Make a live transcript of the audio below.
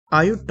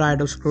Are you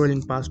tired of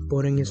scrolling past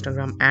boring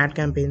Instagram ad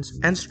campaigns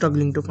and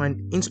struggling to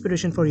find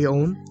inspiration for your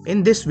own?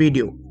 In this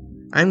video,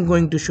 I'm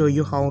going to show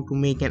you how to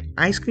make an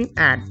ice cream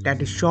ad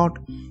that is short,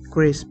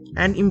 crisp,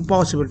 and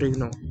impossible to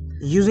ignore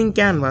using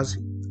Canva's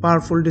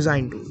powerful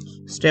design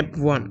tools. Step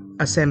 1.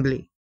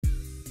 Assembly.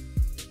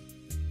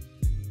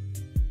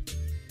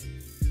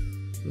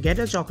 Get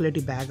a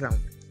chocolatey background.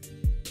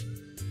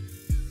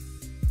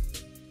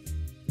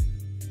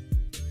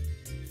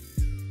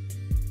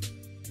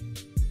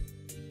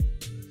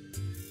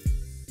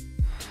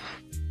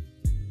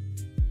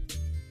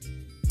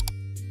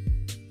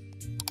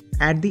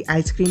 Add the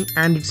ice cream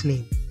and its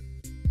name.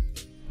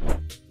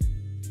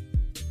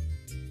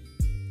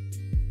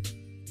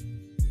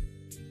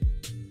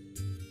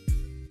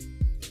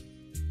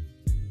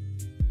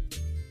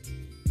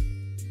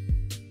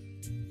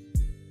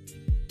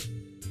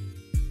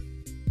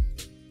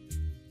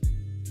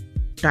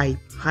 Type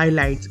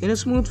highlights in a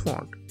smooth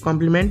font,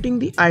 complementing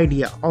the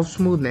idea of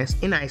smoothness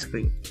in ice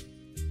cream.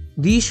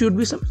 These should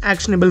be some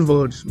actionable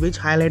words which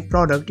highlight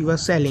product you are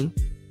selling,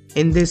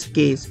 in this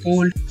case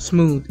cold,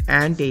 smooth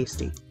and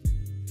tasty.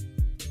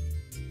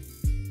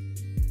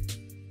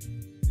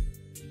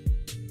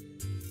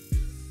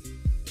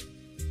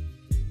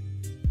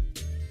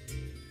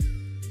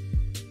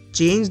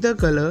 Change the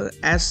color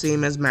as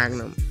same as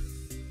Magnum.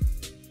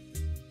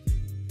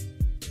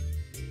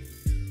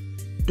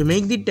 To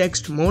make the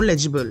text more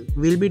legible,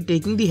 we'll be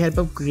taking the help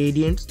of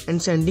gradients and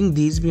sending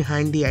these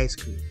behind the ice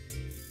cream.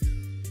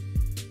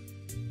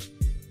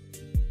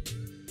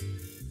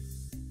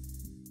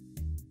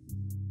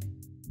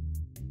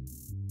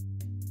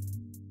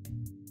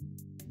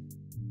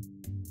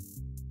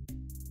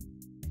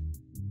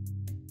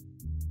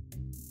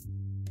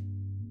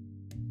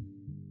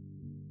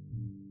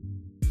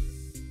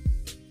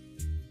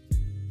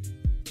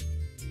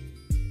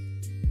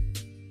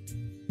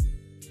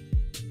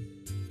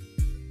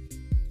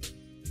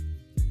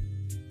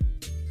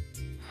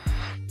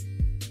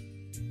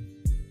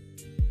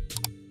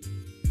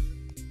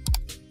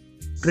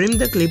 Trim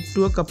the clip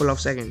to a couple of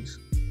seconds.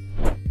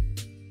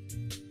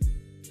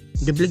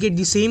 Duplicate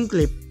the same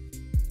clip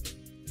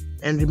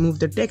and remove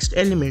the text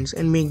elements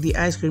and make the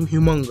ice cream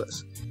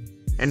humongous.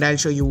 And I'll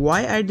show you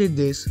why I did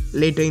this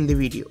later in the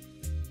video.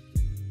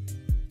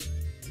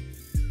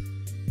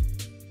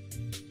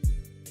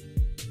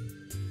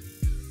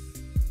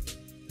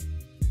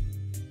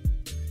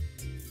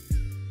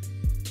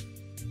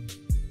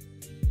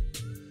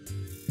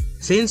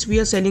 Since we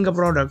are selling a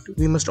product,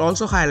 we must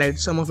also highlight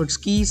some of its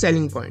key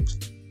selling points.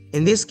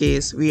 In this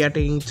case, we are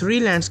taking 3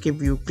 landscape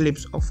view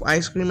clips of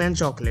ice cream and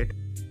chocolate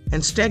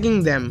and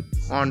stacking them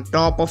on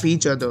top of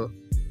each other.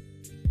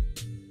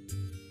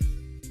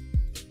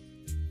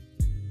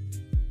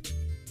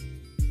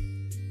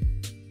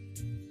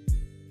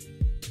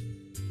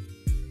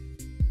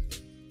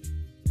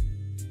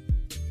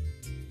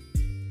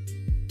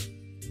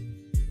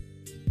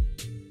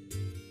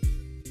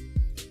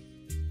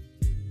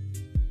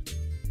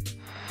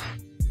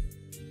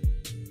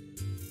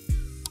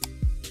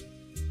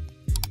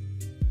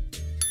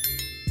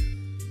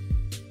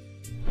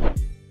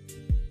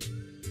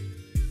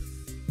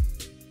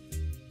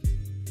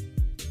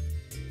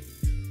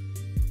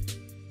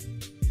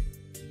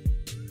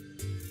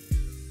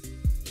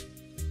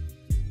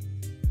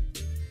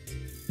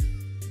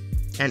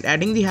 And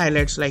adding the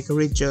highlights like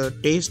richer,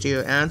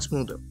 tastier and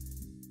smoother.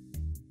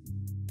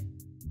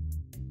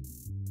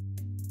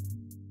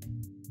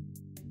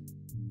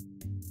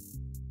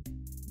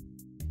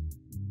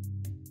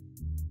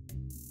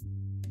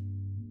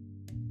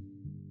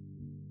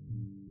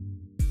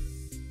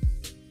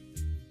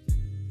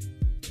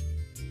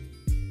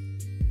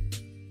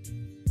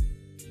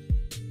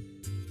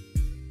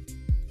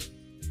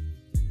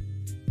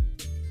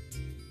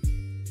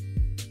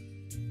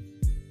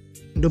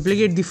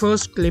 Duplicate the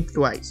first clip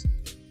twice.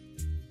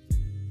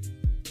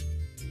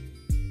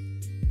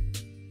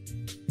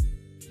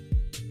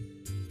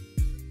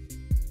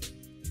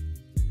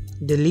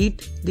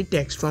 Delete the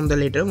text from the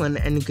later one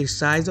and increase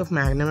size of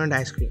Magnum and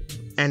ice cream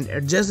and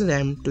adjust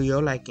them to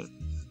your liking.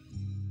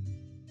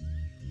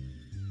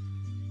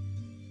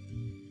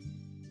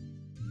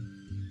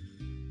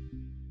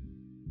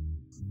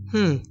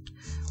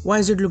 Why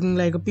is it looking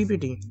like a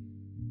PPT?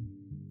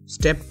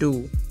 Step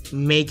 2.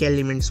 Make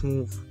elements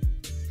move.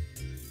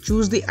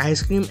 Choose the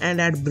ice cream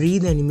and add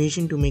breathe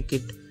animation to make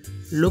it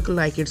look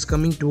like it's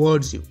coming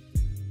towards you.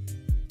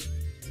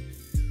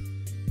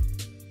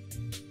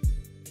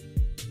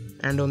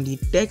 And on the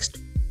text,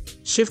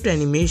 shift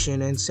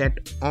animation and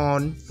set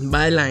on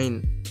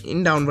byline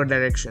in downward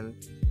direction.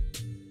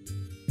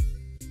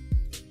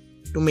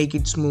 To make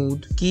it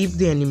smooth, keep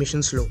the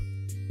animation slow.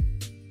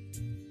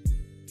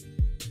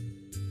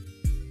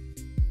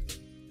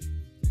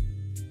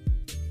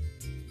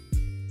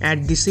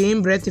 Add the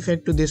same breath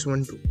effect to this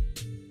one too.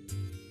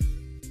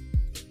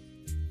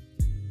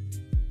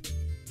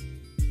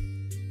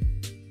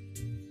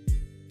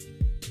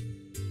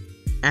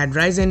 Add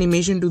rise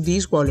animation to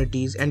these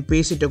qualities and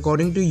pace it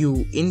according to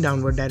you in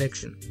downward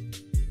direction.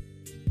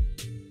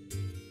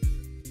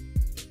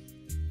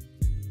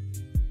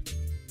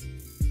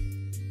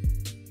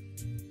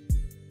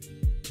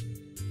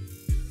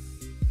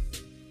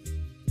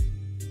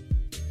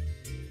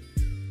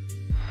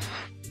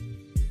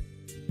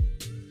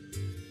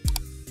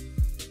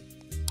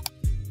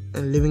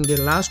 and leaving the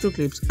last two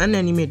clips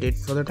unanimated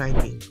for the time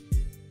being.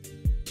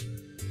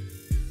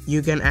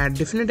 You can add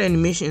different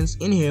animations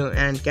in here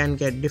and can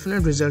get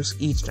different results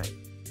each time.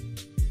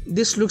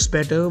 This looks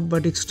better,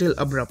 but it's still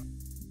abrupt.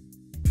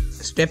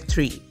 Step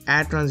 3.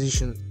 Add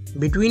transition.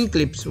 Between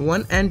clips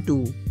 1 and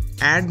 2,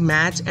 add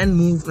match and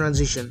move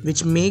transition,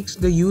 which makes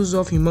the use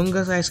of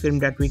humongous ice cream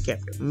that we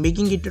kept,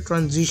 making it a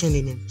transition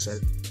in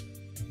itself.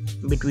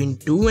 Between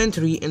 2 and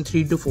 3 and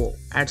 3 to 4,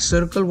 add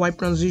circle wipe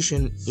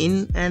transition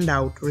in and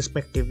out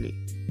respectively.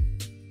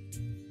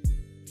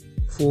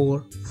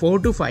 4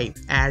 to 5,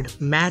 add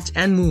match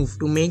and move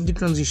to make the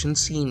transition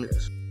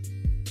seamless.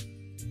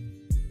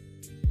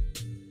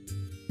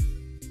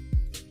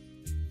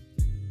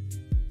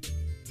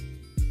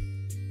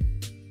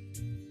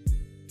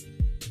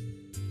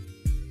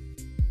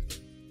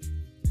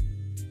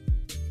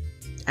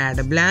 Add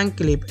a blank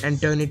clip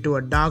and turn it to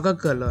a darker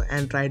color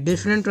and try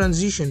different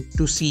transition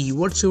to see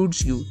what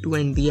suits you to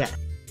end the ad.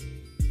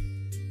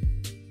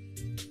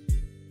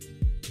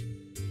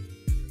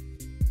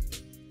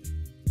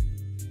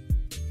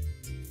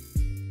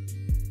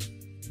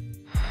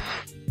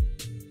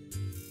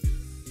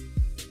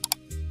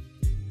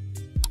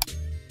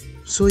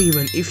 So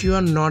even if you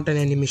are not an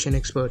animation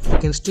expert, you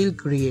can still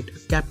create a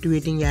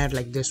captivating ad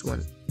like this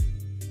one.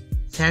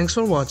 Thanks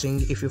for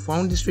watching. If you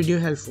found this video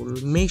helpful,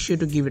 make sure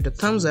to give it a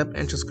thumbs up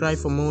and subscribe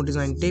for more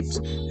design tips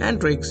and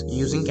tricks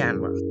using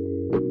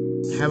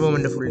Canva. Have a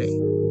wonderful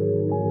day.